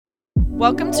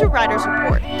Welcome to Riders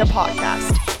Report, the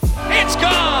podcast. It's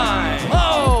gone!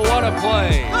 Oh, what a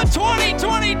play! The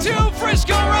 2022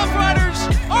 Frisco Rough Riders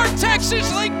are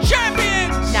Texas League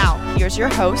champions! Now, here's your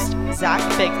host, Zach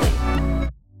Bigley.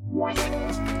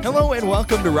 Hello and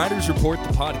welcome to Riders Report,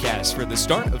 the podcast for the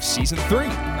start of Season 3.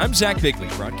 I'm Zach Bigley,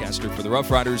 broadcaster for the Rough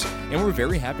Riders, and we're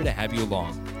very happy to have you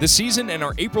along. The season and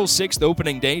our April 6th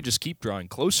opening day just keep drawing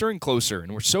closer and closer,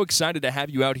 and we're so excited to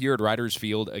have you out here at Riders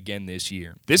Field again this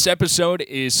year. This episode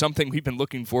is something we've been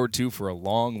looking forward to for a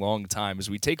long time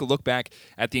as we take a look back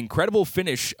at the incredible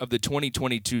finish of the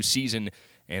 2022 season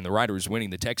and the Riders winning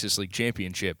the Texas League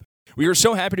Championship. We are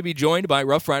so happy to be joined by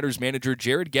Rough Riders manager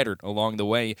Jared Gettert along the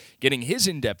way, getting his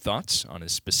in-depth thoughts on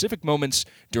his specific moments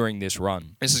during this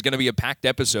run. This is going to be a packed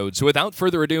episode, so without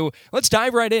further ado, let's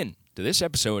dive right in to this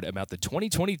episode about the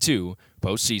 2022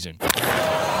 postseason.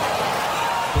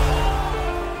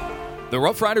 The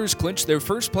Rough Riders clinched their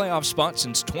first playoff spot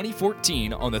since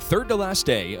 2014 on the third-to-last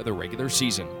day of the regular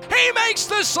season. He makes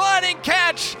the sliding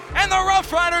catch, and the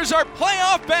Rough Riders are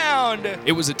playoff bound!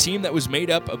 It was a team that was made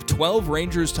up of 12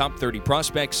 Rangers top 30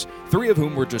 prospects, 3 of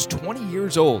whom were just 20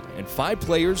 years old, and 5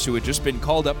 players who had just been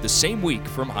called up the same week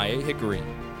from High-A Hickory.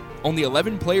 Only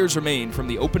 11 players remained from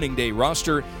the opening day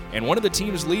roster, and one of the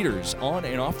team's leaders on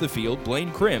and off the field,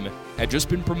 Blaine Krim, had just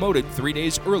been promoted 3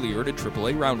 days earlier to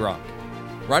AAA Round Rock.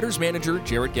 Riders manager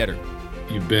Jared Gettert.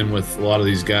 You've been with a lot of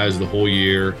these guys the whole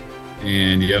year,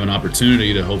 and you have an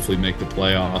opportunity to hopefully make the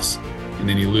playoffs, and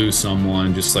then you lose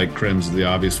someone, just like Krim's the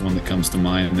obvious one that comes to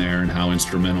mind there, and how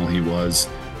instrumental he was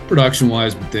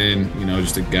production-wise, but then,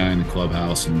 just a guy in the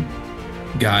clubhouse and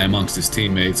guy amongst his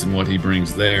teammates and what he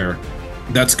brings there.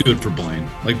 That's good for Blaine.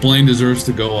 Blaine deserves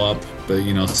to go up, but,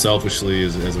 selfishly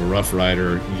as a Rough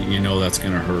Rider, that's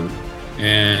going to hurt.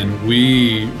 And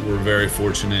we were very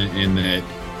fortunate in that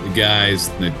the guys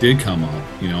that did come up,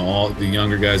 all the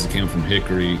younger guys that came from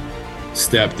Hickory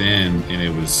stepped in, and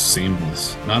it was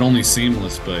seamless. Not only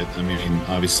seamless, but,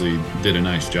 obviously did a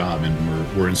nice job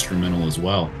and were instrumental as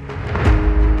well.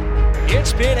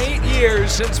 It's been 8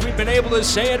 years since we've been able to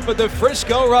say it, but the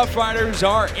Frisco Rough Riders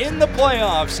are in the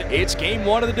playoffs. It's Game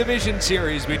 1 of the Division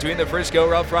Series between the Frisco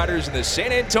Rough Riders and the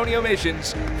San Antonio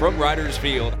Missions from Riders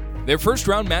Field. Their first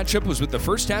round matchup was with the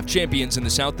first half champions in the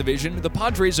South Division, the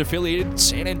Padres-affiliated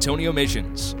San Antonio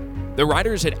Missions. The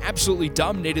Riders had absolutely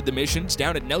dominated the Missions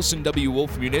down at Nelson W.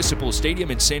 Wolf Municipal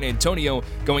Stadium in San Antonio,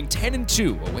 going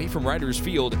 10-2 away from Riders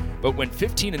Field, but went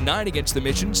 15-9 against the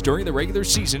Missions during the regular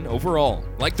season overall.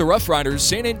 Like the Rough Riders,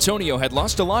 San Antonio had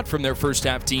lost a lot from their first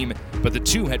half team, but the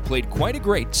two had played quite a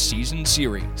great season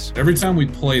series. Every time we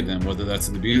played them, whether that's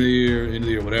at the beginning of the year, end of the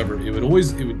year, whatever, it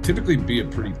would typically be a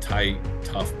pretty tight,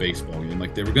 tough baseball game.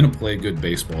 They were going to play good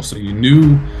baseball, so you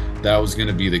knew that was going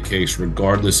to be the case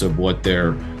regardless of what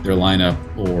their lineup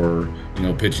or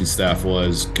pitching staff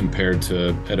was compared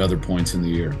to at other points in the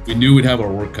year. We knew we'd have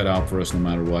our work cut out for us no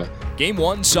matter what. Game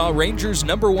 1 saw Rangers'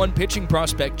 #1 pitching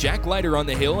prospect Jack Leiter on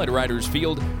the hill at Riders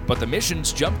Field, but the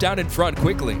Missions jumped out in front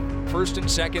quickly. First and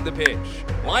second, the pitch.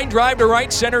 Line drive to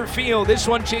right center field. This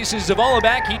one chases Zavala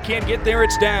back. He can't get there.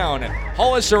 It's down.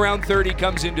 Hollis around third. He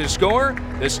comes in to score.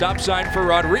 The stop sign for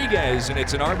Rodriguez, and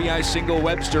it's an RBI single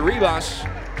Webster Rivas.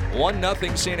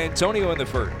 1-0 San Antonio in the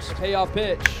first. Payoff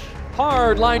pitch.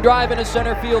 Hard line drive into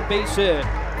center field, base hit.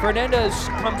 Fernandez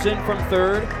comes in from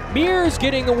third. Mears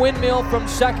getting the windmill from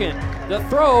second. The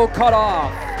throw cut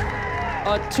off.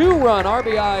 A 2-run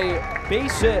RBI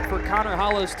base hit for Connor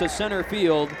Hollis to center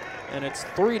field, and it's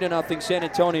 3-0 San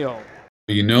Antonio.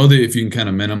 You know that if you can kind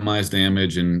of minimize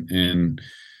damage and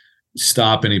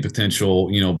stop any potential,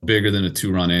 bigger than a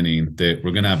 2-run inning, that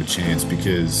we're going to have a chance,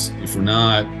 because if we're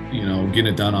not, getting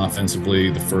it done offensively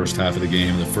the first half of the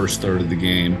game, the first third of the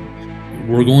game,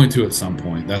 we're going to at some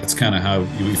point. That's kind of how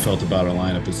we felt about our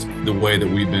lineup, is the way that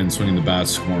we've been swinging the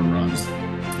bats, scoring runs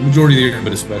the majority of the year,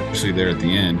 but especially there at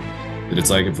the end, that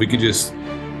it's if we could just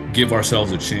give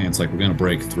ourselves a chance, we're going to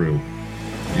break through.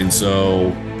 And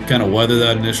so kind of weather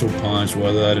that initial punch,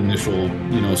 weather that initial,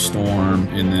 storm,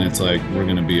 and then it's we're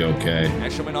going to be okay.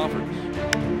 Eshelman offers.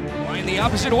 Line the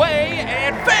opposite way,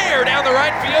 and fair down the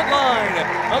right field line.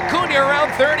 Acuna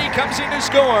around third, he comes in to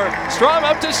score. Strom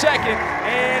up to second,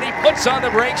 and he puts on the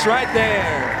brakes right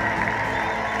there.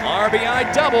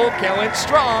 RBI double, Kellen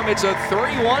Strom. It's a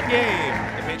 3-1 game.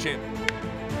 The pitch in.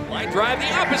 Line drive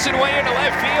the opposite way into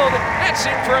left field. That's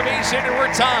in for a base hit, and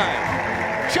we're tied.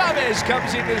 Chavez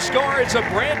comes in to score. It's a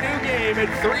brand new game at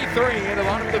 3-3 in the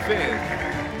bottom of the fifth.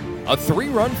 A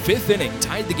 3-run fifth inning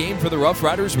tied the game for the Rough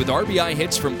Riders with RBI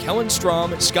hits from Kellen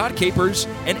Strom, Scott Capers,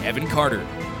 and Evan Carter.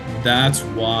 that's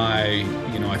why,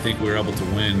 I think we were able to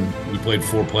win. We played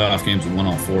 4 playoff games and won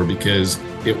all 4 because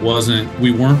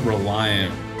we weren't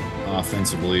reliant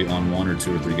offensively on 1 or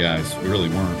 2 or 3 guys. We really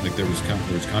weren't. Like there was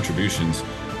contributions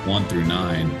 1 through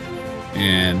 9.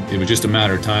 And it was just a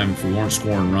matter of time. If we weren't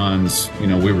scoring runs,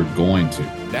 we were going to.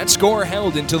 That score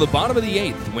held until the bottom of the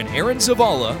 8th when Aaron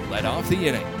Zavala led off the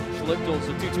inning. Schlichtel's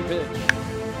a 2-2 pitch.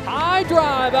 High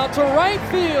drive out to right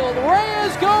field.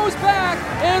 Reyes goes back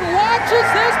and watches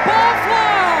this ball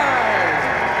fly.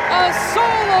 A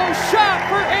solo shot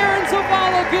for Aaron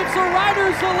Zavala gives the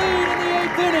Riders the lead in the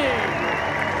 8th inning.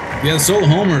 Yeah, the solo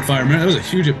homer, if I remember, that was a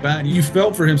huge at-bat. You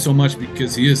felt for him so much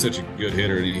because he is such a good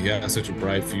hitter and he has such a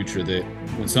bright future that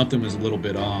when something was a little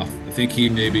bit off, I think he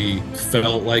maybe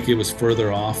felt like it was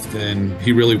further off than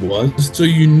he really was. So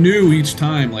you knew each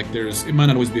time, like it might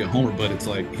not always be a homer, but it's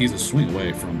like he's a swing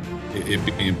away from it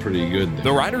being pretty good there.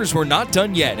 The Riders were not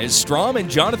done yet as Strom and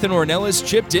Jonathan Ornelas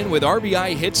chipped in with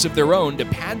RBI hits of their own to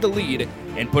pad the lead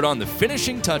and put on the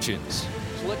finishing touches.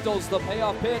 Schlichtel's the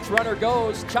payoff pitch. Runner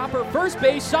goes. Chopper first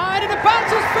base side, and it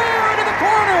bounces fair into the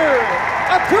corner.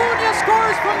 Acuna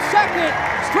scores from second.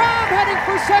 Strom heading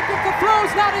for second. The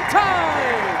throw's not in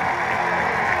time.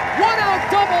 1-out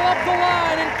double up the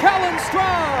line, and Kellen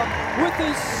Strom with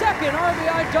his second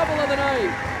RBI double of the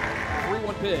night.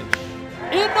 3-1 pitch.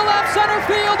 Into left center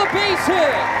field, a base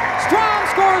hit. Strom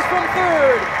scores from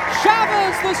third.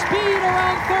 Chavez the speed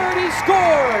around third. He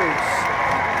scores.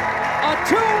 A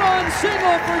 2-run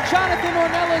single for Jonathan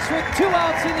Ornelas with 2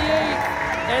 outs in the 8th.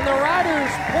 And the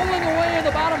Riders pulling away in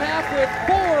the bottom half with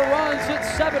 4 runs. It's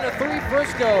 7-3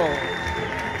 Frisco.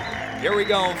 Here we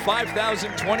go,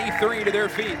 5,023 to their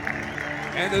feet.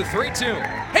 And the 3-2.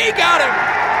 He got him!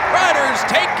 Riders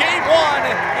take game 1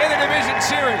 in the division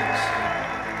series.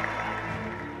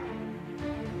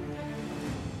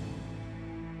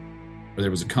 There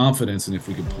was a confidence in if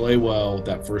we could play well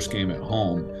that first game at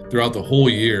home. Throughout the whole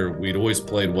year, we'd always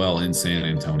played well in San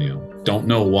Antonio. Don't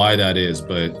know why that is,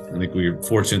 but I think we were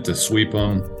fortunate to sweep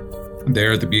them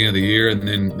there at the beginning of the year and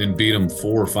then beat them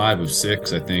 4 or 5 of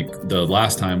 6, I think, the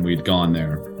last time we'd gone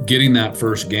there. Getting that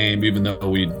first game, even though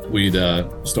we'd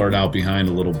started out behind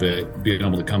a little bit, being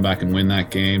able to come back and win that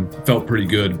game felt pretty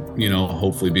good,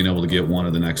 hopefully being able to get one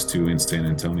of the next 2 in San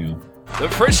Antonio. The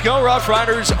Frisco Rough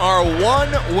Riders are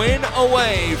 1 win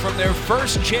away from their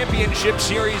first championship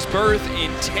series berth in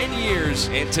 10 years.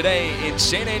 And today in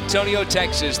San Antonio,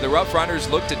 Texas, the Rough Riders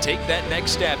look to take that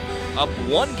next step, up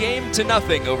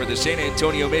 1-0 over the San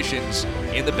Antonio Missions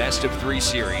in the best-of-3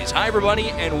 series. Hi, everybody,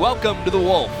 and welcome to the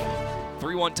Wolf.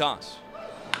 3-1 toss.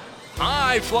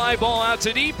 High fly ball out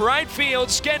to deep right field.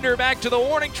 Skender back to the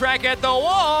warning track at the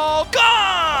wall.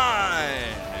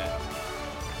 Gone!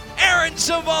 Aaron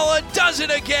Zavala does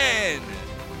it again!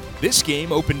 This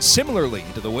game opened similarly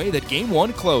to the way that Game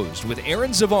 1 closed, with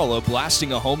Aaron Zavala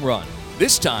blasting a home run.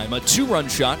 This time, a 2-run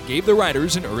shot gave the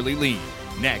Riders an early lead.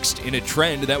 Next, in a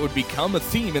trend that would become a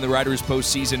theme in the Riders'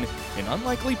 postseason, an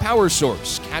unlikely power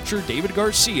source, catcher David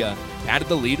Garcia added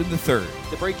the lead in the 3rd.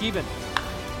 The break even.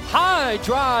 High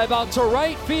drive out to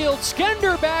right field.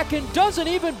 Skender back and doesn't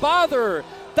even bother.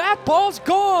 That ball's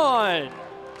gone!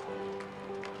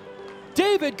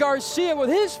 David Garcia with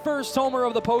his first homer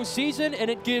of the postseason,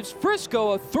 and it gives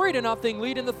Frisco a 3-0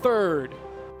 lead in the 3rd.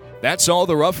 That's all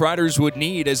the Rough Riders would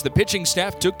need as the pitching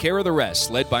staff took care of the rest,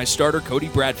 led by starter Cody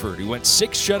Bradford, who went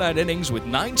 6 shutout innings with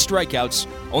 9 strikeouts,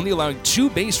 only allowing 2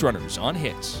 base runners on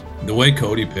hits. The way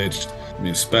Cody pitched,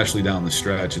 especially down the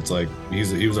stretch, it's like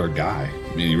he was our guy.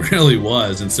 He really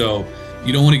was. And so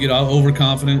you don't want to get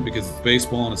overconfident because it's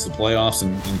baseball and it's the playoffs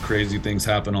and crazy things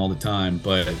happen all the time.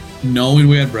 But knowing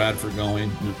we had Bradford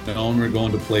going, knowing we were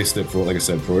going to a place that, like I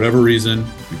said, for whatever reason,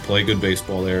 we play good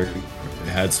baseball there,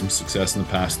 had some success in the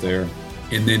past there.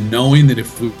 And then knowing that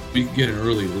if we get an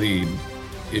early lead,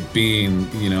 it being,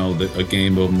 a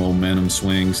game of momentum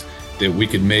swings, that we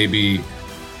could maybe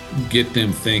get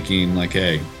them thinking like,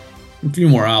 hey, a few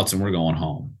more outs and we're going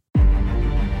home.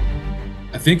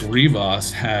 I think Rivas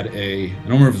had I don't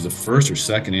remember if it was the first or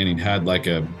second inning, had like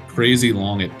a crazy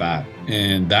long at bat.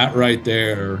 And that right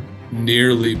there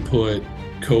nearly put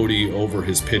Cody over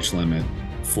his pitch limit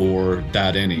for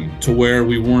that inning to where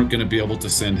we weren't going to be able to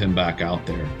send him back out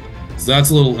there. So that's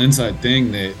a little inside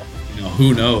thing that,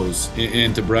 who knows?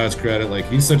 And to Brad's credit, like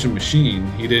he's such a machine.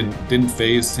 He didn't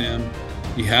phase him.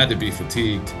 He had to be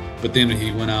fatigued. But then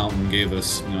he went out and gave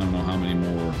us, I don't know how many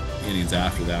more innings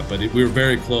after that. But we were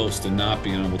very close to not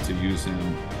being able to use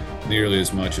him nearly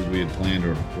as much as we had planned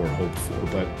or hoped for.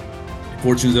 But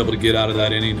fortunately, he was able to get out of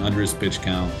that inning under his pitch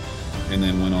count and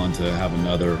then went on to have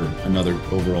another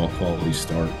overall quality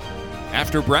start.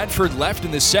 After Bradford left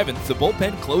in the 7th, the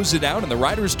bullpen closed it out and the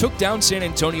Riders took down San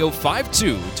Antonio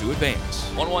 5-2 to advance.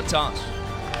 1-1 toss.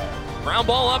 Ground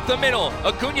ball up the middle.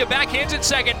 Acuna backhands at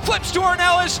second. Flips to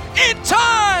Ornelas in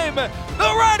time! The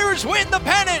Riders win the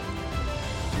pennant!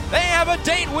 They have a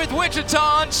date with Wichita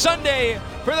on Sunday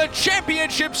for the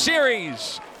championship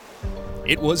series.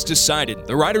 It was decided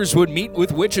the Riders would meet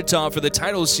with Wichita for the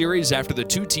title series after the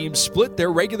two teams split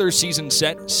their regular season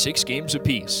set 6 games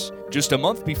apiece. Just a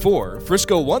month before,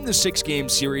 Frisco won the 6-game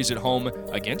series at home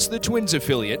against the Twins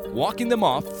affiliate, walking them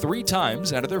off 3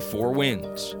 times out of their 4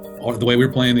 wins. The way we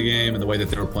were playing the game and the way that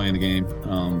they were playing the game,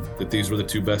 that these were the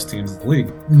 2 best teams in the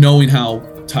league. Knowing how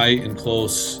tight and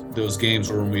close those games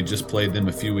were when we just played them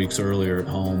a few weeks earlier at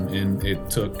home, and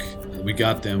we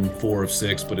got them 4 of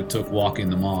 6, but it took walking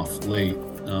them off late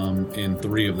in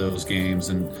 3 of those games.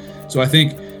 And so I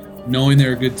think knowing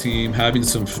they're a good team, having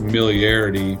some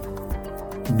familiarity,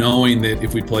 knowing that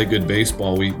if we play good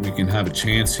baseball, we can have a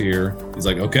chance here. He's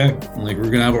like, okay, like we're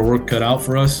gonna have our work cut out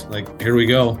for us. Like, here we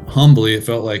go. Humbly, it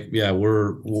felt like, yeah,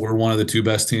 we're one of the 2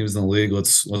 best teams in the league.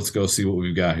 Let's go see what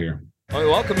we've got here. Well, we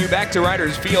welcome you back to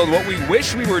Riders Field. What we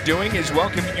wish we were doing is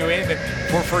welcoming you in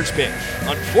for first pitch.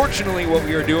 Unfortunately, what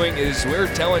we are doing is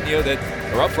we're telling you that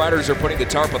the Rough Riders are putting the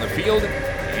tarp on the field,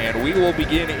 and we will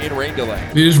begin in rain delay.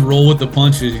 You just roll with the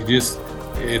punches.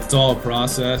 It's all a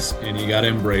process, and you got to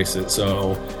embrace it.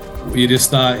 So we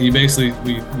just thought, we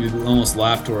almost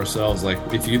laughed to ourselves, like,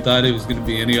 if you thought it was going to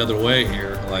be any other way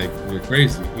here, like, you're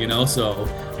crazy, So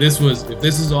if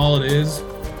this is all it is,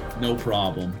 no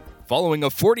problem. Following a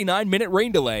 49-minute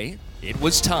rain delay, it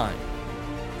was time.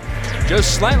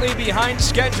 Just slightly behind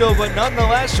schedule, but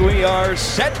nonetheless, we are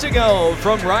set to go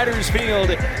from Riders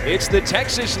Field. It's the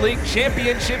Texas League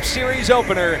Championship Series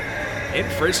opener in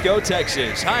Frisco,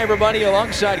 Texas. Hi, everybody.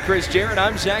 Alongside Chris Jarrett,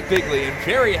 I'm Zach Bigley, and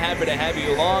very happy to have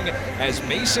you along as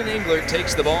Mason Englert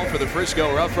takes the ball for the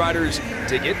Frisco Rough Riders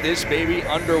to get this baby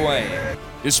underway.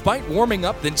 Despite warming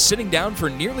up then sitting down for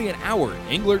nearly an hour,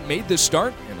 Englert made the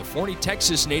start, and the Forney,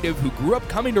 Texas native who grew up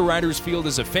coming to Riders Field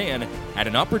as a fan had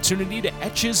an opportunity to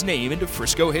etch his name into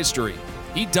Frisco history.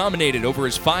 He dominated over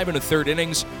his 5 1/3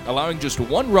 innings, allowing just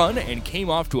 1 run, and came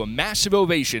off to a massive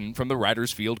ovation from the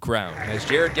Riders Field crowd. As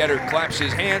Jared Getter claps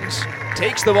his hands,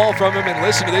 takes the ball from him, and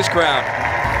listen to this crowd.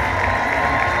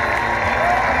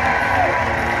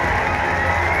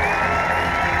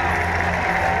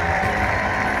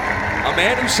 A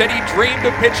man who said he dreamed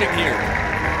of pitching here,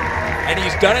 and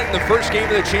he's done it in the first game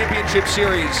of the championship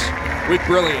series with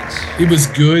brilliance. It was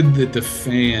good that the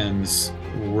fans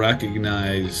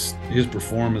recognized his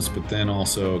performance, but then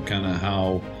also kind of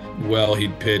how well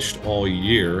he'd pitched all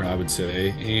year, I would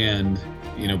say, and,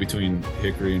 between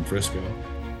Hickory and Frisco.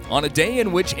 On a day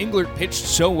in which Englert pitched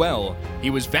so well, he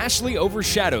was vastly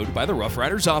overshadowed by the Rough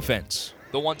Riders offense.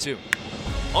 The 1-2.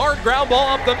 Hard ground ball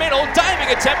up the middle, diving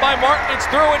attempt by Martin, it's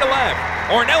through into left.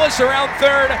 Ornelas around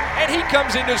third, and he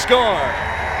comes in to score.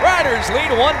 Riders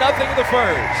lead 1-0 in the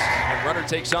first. Runner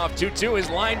takes off, 2-2 is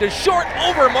lined to short,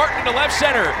 over Martin to left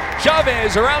center.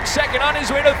 Chavez around second on his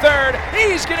way to third.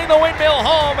 He's getting the windmill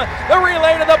home. The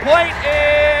relay to the plate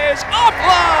is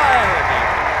offline.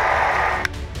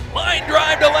 Line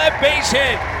drive to left, base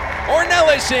hit.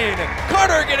 Ornelas in.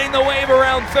 Carter getting the wave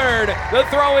around third. The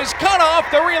throw is cut off.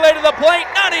 The relay to the plate,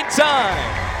 not in time.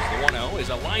 The 1-0 is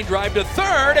a line drive to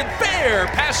third, and fair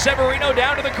past Severino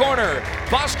down to the corner.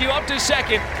 Foscue up to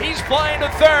second. He's flying to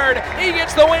third. He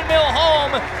gets the windmill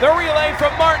home. The relay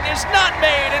from Martin is not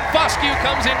made, and Foscue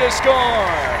comes in to score.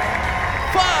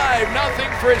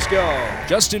 5-0 Frisco.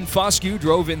 Justin Foscue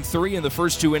drove in 3 in the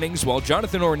first 2 innings, while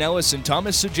Jonathan Ornelas and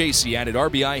Thomas Sajaci added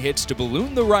RBI hits to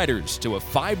balloon the Riders to a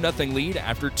 5-0 lead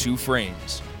after 2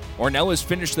 frames. Ornelas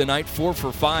finished the night 4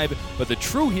 for 5, but the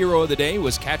true hero of the day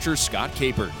was catcher Scott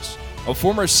Capers. A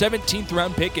former 17th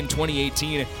round pick in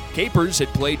 2018, Capers had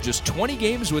played just 20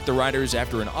 games with the Riders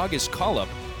after an August call-up,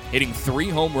 hitting 3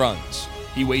 home runs.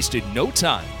 He wasted no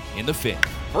time in the 5th.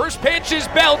 First pitch is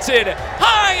belted,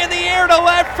 high in the air to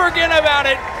left, forget about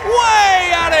it,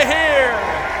 way out of here.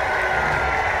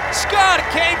 Scott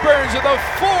Capers with a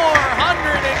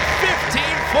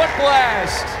 415-foot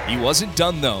blast. He wasn't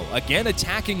done though, again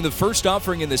attacking the first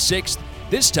offering in the 6th,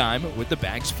 this time with the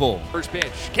bags full. First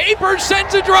pitch, Capers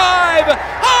sends a drive,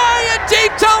 high and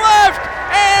deep to left,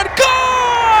 and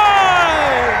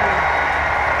gone!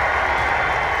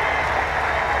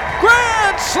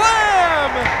 Grand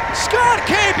slam! Scott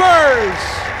Capers!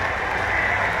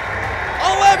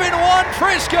 11-1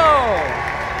 Frisco!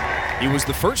 He was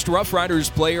the first Rough Riders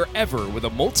player ever with a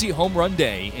multi-home run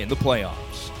day in the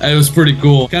playoffs. It was pretty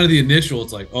cool. Kind of the initial,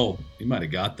 it's like, oh, he might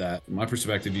have got that. From my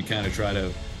perspective, you kind of try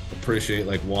to appreciate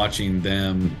like watching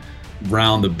them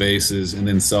round the bases and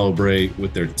then celebrate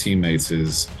with their teammates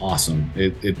is awesome.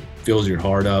 It fills your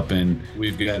heart up, and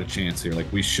we've got a chance here.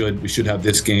 Like we should have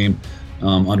this game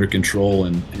under control,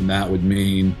 and that would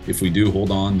mean if we do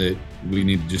hold on that we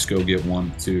need to just go get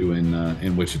 1-2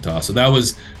 in Wichita. So that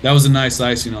was a nice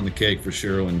icing on the cake for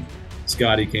sure when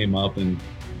Scotty came up and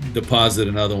deposit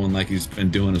another one like he's been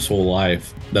doing his whole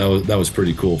life. That was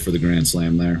pretty cool for the Grand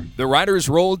Slam there. The Riders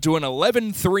rolled to an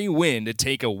 11-3 win to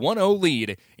take a 1-0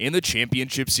 lead in the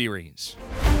championship series.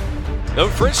 The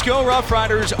Frisco Rough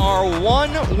Riders are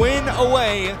 1 win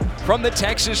away from the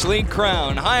Texas League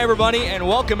crown. Hi, everybody, and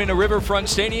welcome into Riverfront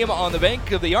Stadium on the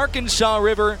bank of the Arkansas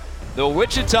River. The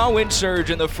Wichita Wind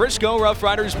Surge and the Frisco Rough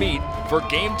Riders meet for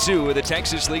Game 2 of the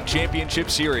Texas League Championship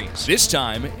Series. This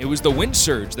time, it was the Wind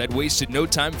Surge that wasted no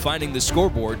time finding the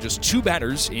scoreboard just 2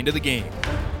 batters into the game.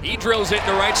 He drills it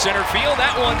to right center field.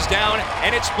 That one's down,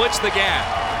 and it splits the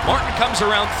gap. Martin comes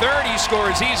around third. He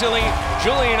scores easily.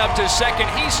 Julian up to second.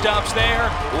 He stops there.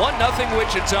 1-0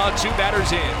 Wichita, 2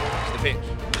 batters in. Here's the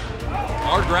pitch.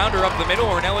 Hard grounder up the middle.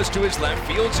 Ornelas to his left.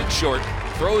 Fields it short.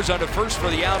 Throws onto first for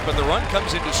the out, but the run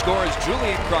comes in to score as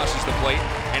Julian crosses the plate,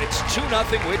 and it's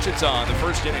 2-0 Wichita in the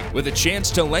first inning. With a chance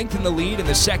to lengthen the lead in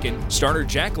the second, starter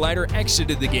Jack Leiter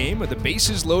exited the game with the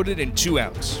bases loaded and 2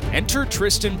 outs. Enter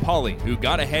Tristan Pauly, who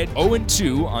got ahead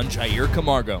 0-2 on Jair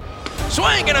Camargo.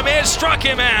 Swing and a miss, struck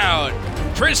him out.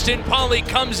 Tristan Pauly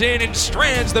comes in and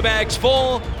strands the bags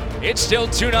full. It's still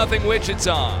 2-0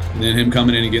 Wichita. And then him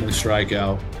coming in and getting the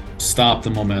strikeout stopped the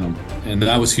momentum, and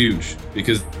that was huge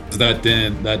because that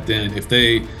then if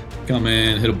they come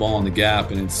in, hit a ball in the gap,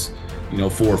 and it's 4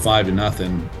 or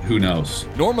 5-0, who knows?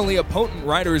 Normally, a potent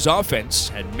Riders offense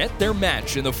had met their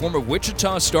match in the form of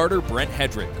Wichita starter Brent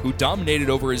Hedrick, who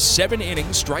dominated over his 7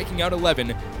 innings, striking out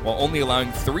 11 while only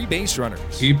allowing 3 base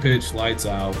runners. He pitched lights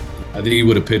out. I think he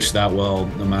would have pitched that well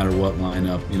no matter what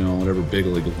lineup, whatever big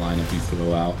league lineup you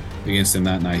throw out against him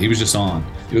that night. He was just on.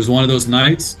 It was one of those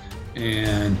nights,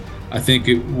 and I think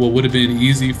what would have been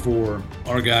easy for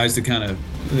our guys to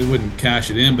they wouldn't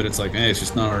cash it in, but it's like, hey, it's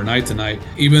just not our night tonight.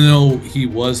 Even though he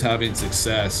was having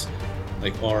success,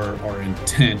 like our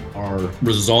intent, our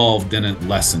resolve didn't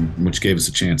lessen, which gave us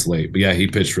a chance late. But yeah, he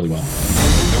pitched really well.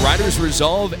 The Riders'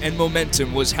 resolve and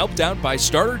momentum was helped out by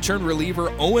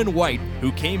starter-turned-reliever Owen White,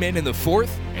 who came in the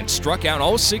 4th and struck out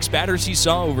all 6 batters he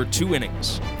saw over 2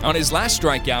 innings. On his last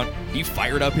strikeout, he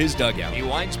fired up his dugout. He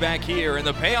winds back here in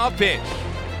the payoff pitch.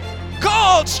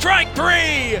 Called strike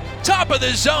 3, top of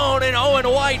the zone, and Owen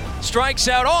White strikes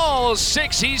out all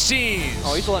 6 he sees.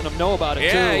 Oh, he's letting them know about it,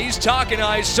 yeah, too. He's talking to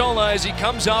Isola as he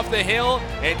comes off the hill,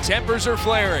 and tempers are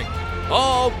flaring.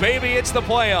 Oh, baby, it's the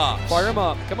playoffs. Fire him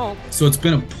up. Come on. So it's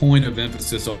been a point of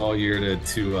emphasis all year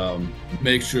to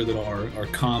make sure that our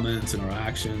comments and our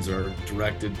actions are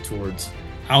directed towards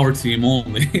our team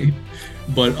only.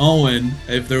 But Owen,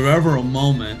 if there were ever a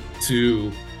moment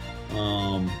to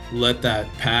let that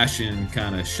passion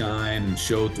kind of shine and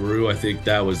show through, I think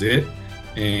that was it.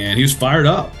 And he was fired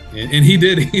up, and he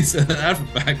did. He said after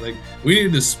the fact, like, we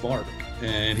needed this spark,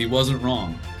 and he wasn't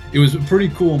wrong. It was a pretty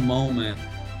cool moment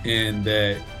in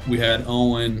that we had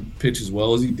Owen pitch as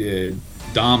well as he did,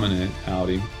 dominant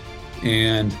outing,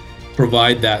 and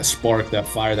provide that spark, that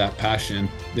fire, that passion,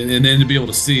 and then to be able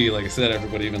to see, like I said,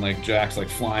 everybody, even like Jack's like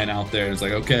flying out there. It's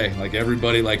like, okay, like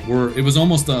everybody, like it was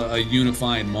almost a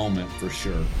unifying moment for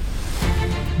sure.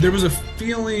 There was a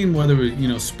feeling, whether it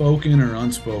was, spoken or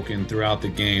unspoken throughout the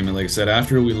game. And like I said,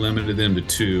 after we limited them to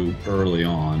 2 early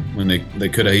on, when they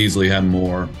could have easily had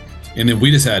more, and then we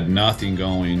just had nothing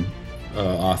going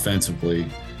offensively,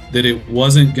 that it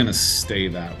wasn't going to stay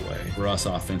that way for us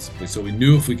offensively. So we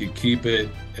knew if we could keep it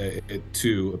at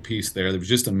 2 apiece there was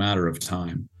just a matter of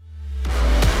time.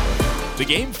 The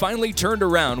game finally turned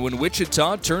around when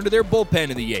Wichita turned to their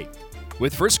bullpen in the 8th.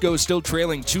 With Frisco still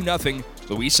trailing 2-0,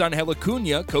 Luis Angel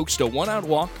Acuna coaxed a 1-out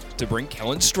walk to bring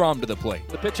Kellen Strom to the plate.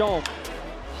 The pitch home.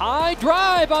 High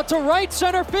drive out to right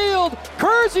center field.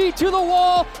 Kersey to the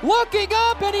wall, looking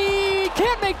up, and he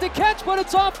can't make the catch, but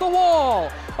it's off the wall.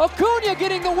 Acuna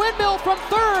getting the windmill from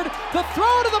third. The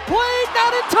throw to the plate,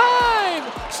 not in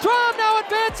time. Strom now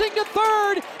advancing to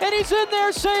third, and he's in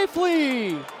there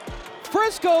safely.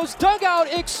 Frisco's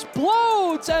dugout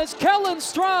explodes as Kellen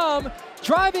Strom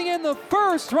driving in the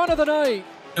first run of the night.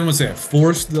 I don't want to say I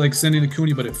forced like sending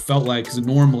Acuna, but it felt like, because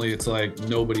normally it's like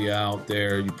nobody out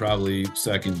there. You probably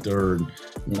second, third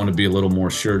want to be a little more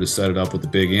sure to set it up with the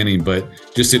big inning, but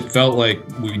just it felt like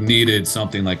we needed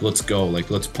something like, let's go, like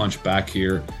let's punch back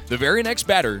here. The very next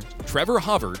batter, Trevor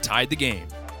Hover, tied the game.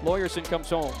 Lawyerson comes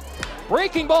home.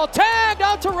 Breaking ball tagged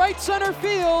out to right center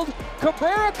field.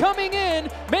 Cabrera coming in,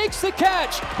 makes the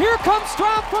catch. Here comes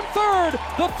Straub from third.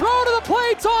 The throw to the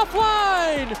plate's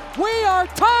offline. We are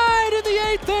tied in the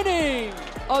 8th inning.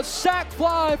 A sac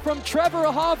fly from Trevor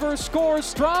Hauver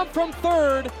scores Straub from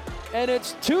third, and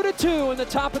it's 2-2 in the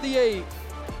top of the 8th.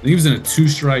 He was in a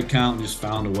 2-strike count and just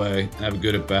found a way to have a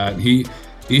good at bat.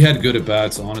 He had good at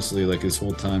bats, honestly, like his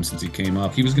whole time since he came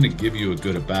up. He was going to give you a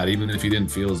good at bat, even if he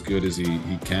didn't feel as good as he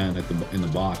can in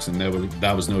the box. And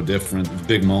that was no different. It was a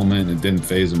big moment. It didn't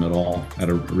faze him at all. Had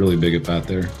a really big at bat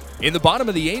there. In the bottom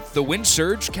of the 8th, the wind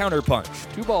surge counterpunch.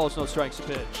 2 balls, no strikes a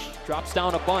pitch. Drops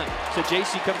down a bunt. So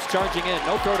JC comes charging in.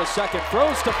 No throw to second.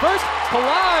 Throws to first.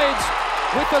 Collides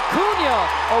with Acuna.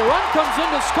 A run comes in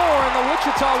to score, and the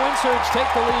Wichita Wind Surge take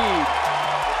the lead.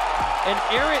 An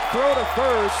errant throw to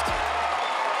first.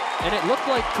 And it looked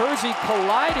like Kersey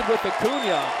collided with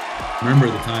Acuna. Remember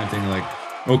at the time thinking like,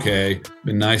 okay,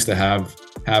 been nice to have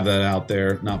that out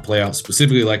there, not play out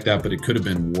specifically like that, but it could have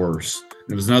been worse.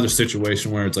 It was another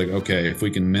situation where it's like, okay, if we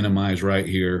can minimize right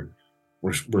here,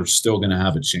 we're still going to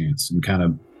have a chance and kind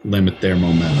of limit their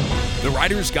momentum. The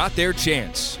Riders got their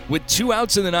chance. With 2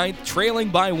 outs in the 9th, trailing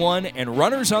by 1, and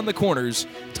runners on the corners,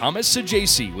 Thomas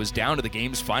Saggese was down to the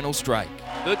game's final strike.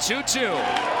 The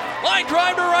 2-2. Line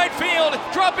drive to right field,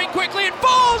 dropping quickly, and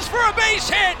falls for a base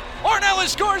hit. Ornelas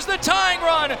scores the tying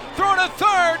run. Throw to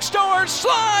third, Stower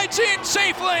slides in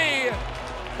safely.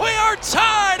 We are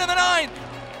tied in the 9th.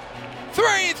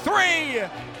 3-3.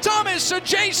 Thomas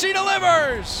Saggese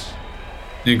delivers.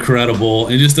 Incredible.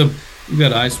 And just you've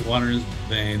got ice water in his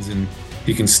veins, and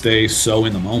he can stay so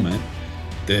in the moment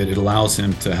that it allows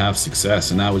him to have success.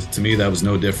 And that was, to me, that was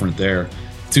no different there.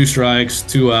 2 strikes,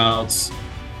 2 outs.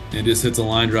 It just hits a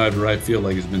line drive to right field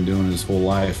like he's been doing his whole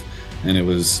life. And it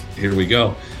was, here we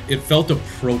go. It felt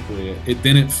appropriate. It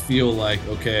didn't feel like,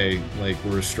 okay, like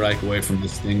we're a strike away from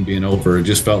this thing being over. It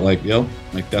just felt like, yep,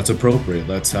 like that's appropriate.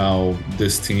 That's how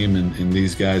this team and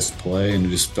these guys play.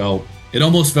 And it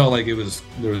almost felt like there was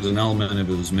an element of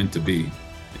it was meant to be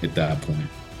at that point.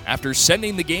 After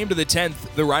sending the game to the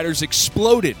 10th, the Riders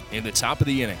exploded in the top of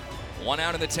the inning. 1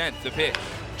 out in the 10th, the pitch.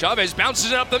 Chavez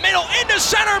bounces it up the middle, into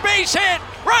center, base hit.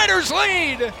 Riders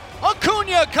lead.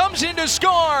 Acuna comes in to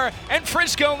score, and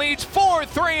Frisco leads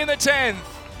 4-3 in the 10th.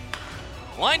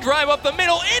 Line drive up the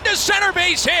middle, into center,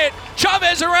 base hit.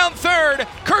 Chavez around third.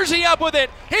 Kersey up with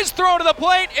it. His throw to the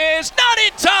plate is not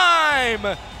in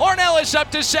time. Ornelas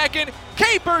up to second.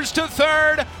 Capers to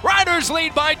third. Riders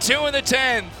lead by 2 in the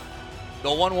 10th. The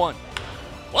 1-1.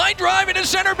 Line drive into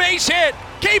center, base hit.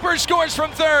 Capers scores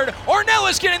from third.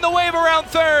 Ornelas getting the wave around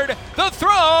third. The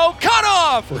throw cut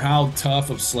off. For how tough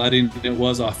of sledding it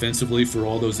was offensively for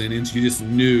all those innings, you just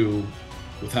knew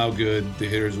with how good the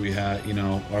hitters we had,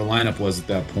 our lineup was at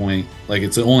that point. Like,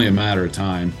 it's only a matter of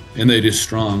time. And they just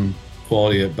strung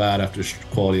quality at bat after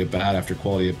quality at bat after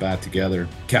quality at bat together,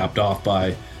 capped off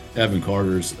by Evan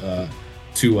Carter's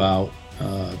 2-out.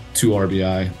 2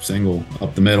 RBI single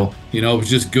up the middle. It was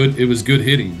just good. It was good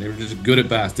hitting. They were just good at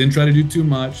bats. Didn't try to do too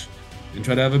much. Didn't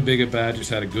try to have a big at bat. Just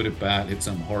had a good at bat. Hit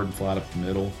something hard and flat up the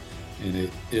middle,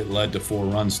 and it led to 4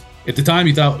 runs. At the time,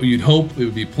 you'd hope it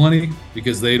would be plenty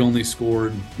because they'd only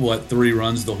scored 3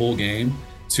 runs the whole game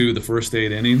to the first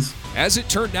 8 innings. As it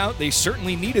turned out, they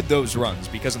certainly needed those runs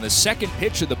because on the second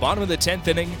pitch at the bottom of the 10th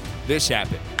inning, this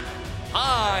happened.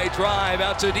 High drive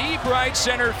out to deep right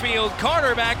center field.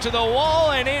 Carter back to the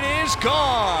wall, and it is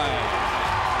gone.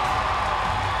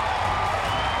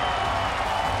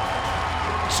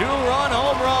 2-run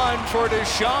home run for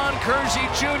Deshaun Kersey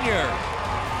Jr.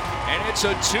 And it's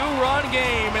a 2-run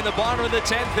game in the bottom of the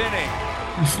 10th inning.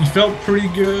 You felt pretty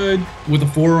good with a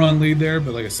 4-run lead there,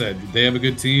 but like I said, they have a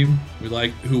good team. We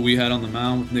like who we had on the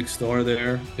mound with Nick Starr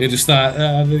there. They just thought,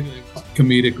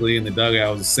 comedically in the dugout,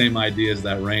 it was the same idea as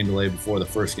that rain delay before the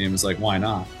first game. It's like, why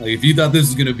not? Like, if you thought this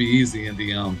was going to be easy in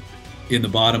the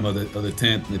bottom of the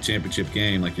 10th in the championship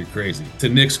game, like, you're crazy. To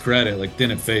Nick's credit, like,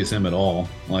 didn't faze him at all.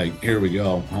 Like, here we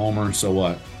go, homer, so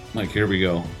what? Like, here we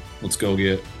go. Let's go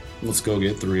get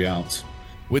 3 outs.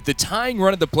 With the tying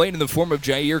run at the plate in the form of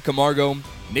Jair Camargo,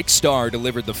 Nick Starr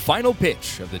delivered the final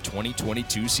pitch of the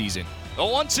 2022 season. The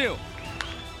 1-2.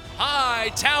 High,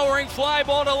 towering fly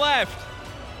ball to left.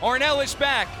 Ornelas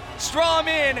back. Strom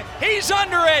in. He's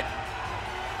under it.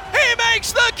 He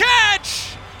makes the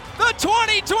catch! The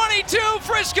 2022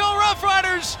 Frisco Rough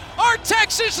Riders are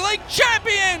Texas League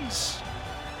champions!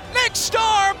 Nick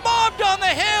Starr mobbed on the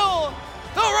hill.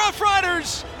 The Rough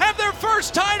Riders have their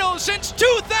first title since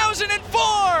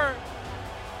 2004!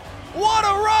 What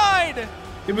a ride!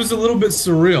 It was a little bit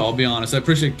surreal, I'll be honest. I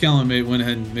appreciate Kellen went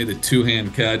ahead and made a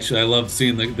 2-hand catch. I love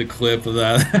seeing the clip of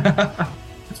that.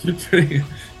 pretty.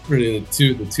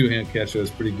 The two-hand catch was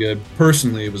pretty good.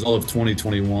 Personally, it was all of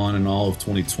 2021 and all of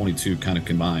 2022 kind of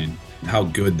combined. How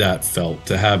good that felt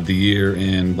to have the year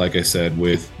in, like I said,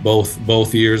 with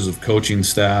both years of coaching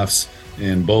staffs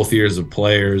and both years of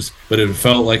players, but it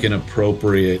felt like an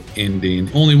appropriate ending.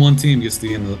 Only one team gets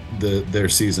to end their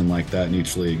season like that in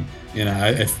each league.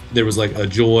 And there was like a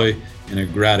joy and a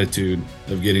gratitude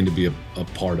of getting to be a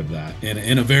part of that. And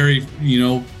in a very,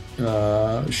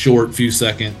 short few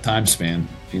second time span,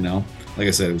 like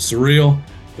I said, it was surreal,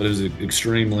 but it was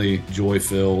extremely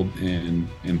joy-filled and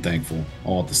thankful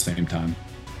all at the same time.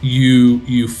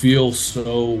 You feel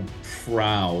so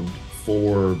proud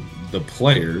for the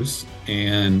players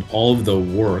and all of the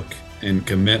work and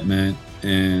commitment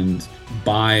and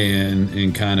buy-in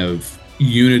and kind of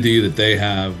unity that they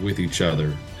have with each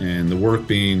other, and the work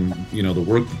being, the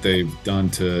work that they've done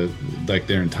to like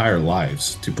their entire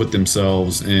lives to put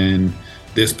themselves in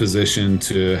this position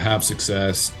to have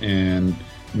success and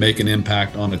make an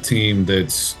impact on a team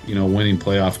that's, winning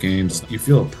playoff games. You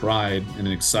feel a pride and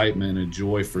an excitement and a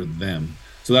joy for them.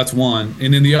 So that's one.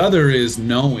 And then the other is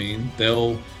knowing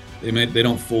they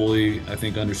don't fully, I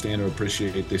think, understand or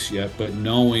appreciate this yet, but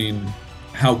knowing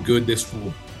how good this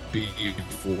will be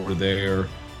for their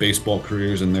baseball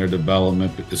careers and their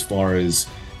development, as far as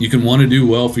you can want to do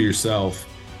well for yourself,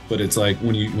 but it's like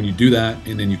when you do that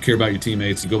and then you care about your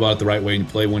teammates, you go about it the right way and you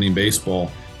play winning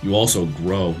baseball, you also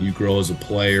grow. You grow as a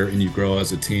player and you grow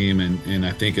as a team and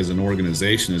I think as an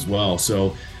organization as well.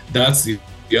 So that's the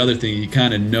other thing. You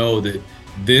kind of know that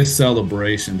this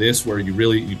celebration, where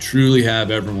you truly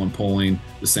have everyone pulling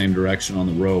the same direction on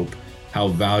the rope, how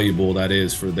valuable that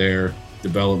is for their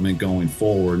development going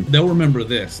forward. They'll remember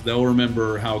this. They'll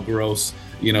remember how gross,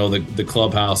 the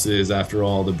clubhouse is after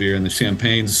all the beer and the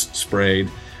champagne's sprayed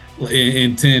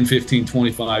in 10, 15,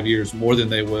 25 years, more than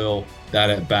they will that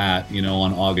at bat,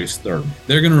 on August 3rd.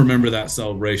 They're going to remember that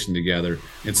celebration together.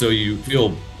 And so you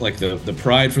feel like the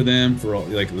pride for them, for all,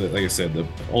 like I said,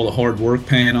 all the hard work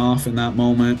paying off in that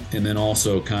moment. And then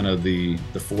also kind of the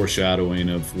foreshadowing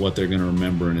of what they're going to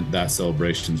remember. And that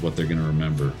celebration is what they're going to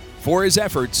remember. For his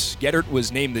efforts, Geddert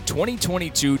was named the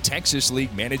 2022 Texas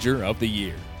League Manager of the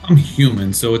Year. I'm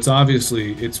human, so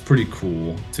it's pretty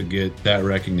cool to get that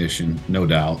recognition, no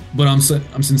doubt. But I'm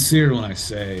sincere when I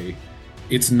say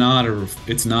it's not a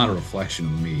reflection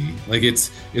of me. Like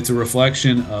it's a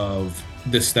reflection of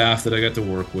the staff that I got to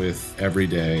work with every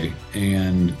day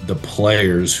and the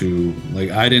players who, like,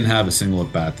 I didn't have a single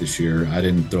at bat this year. I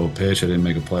didn't throw a pitch, I didn't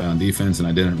make a play on defense, and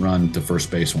I didn't run to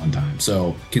first base one time.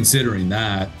 So considering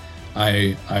that,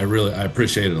 I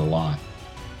appreciate it a lot.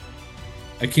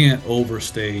 I can't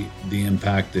overstate the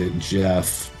impact that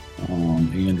Jeff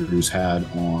Andrews had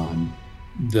on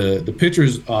the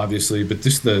pitchers, obviously, but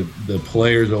just the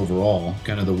players overall,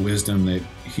 kind of the wisdom that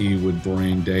he would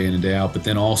bring day in and day out, but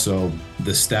then also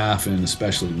the staff and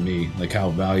especially me, like how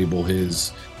valuable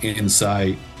his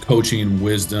insight, coaching,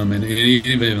 wisdom, and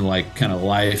even like kind of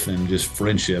life and just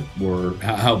friendship were,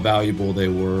 how valuable they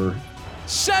were.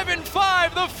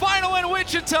 7-5, the final in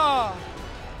Wichita.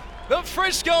 The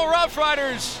Frisco Rough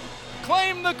Riders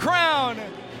claim the crown.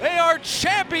 They are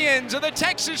champions of the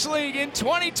Texas League in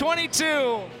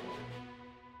 2022.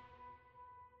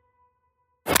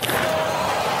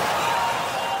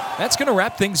 That's going to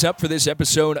wrap things up for this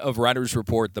episode of Riders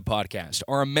Report, the podcast.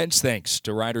 Our immense thanks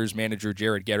to Riders manager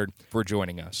Jared Geddert for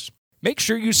joining us. Make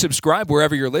sure you subscribe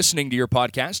wherever you're listening to your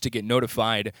podcast to get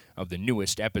notified of the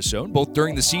newest episode, both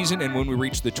during the season and when we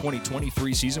reach the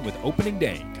 2023 season, with opening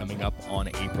day coming up on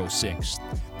April 6th.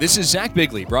 This is Zach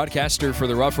Bigley, broadcaster for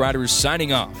the Rough Riders,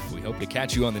 signing off. We hope to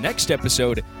catch you on the next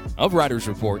episode of Riders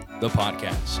Report, the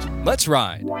podcast. Let's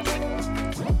ride.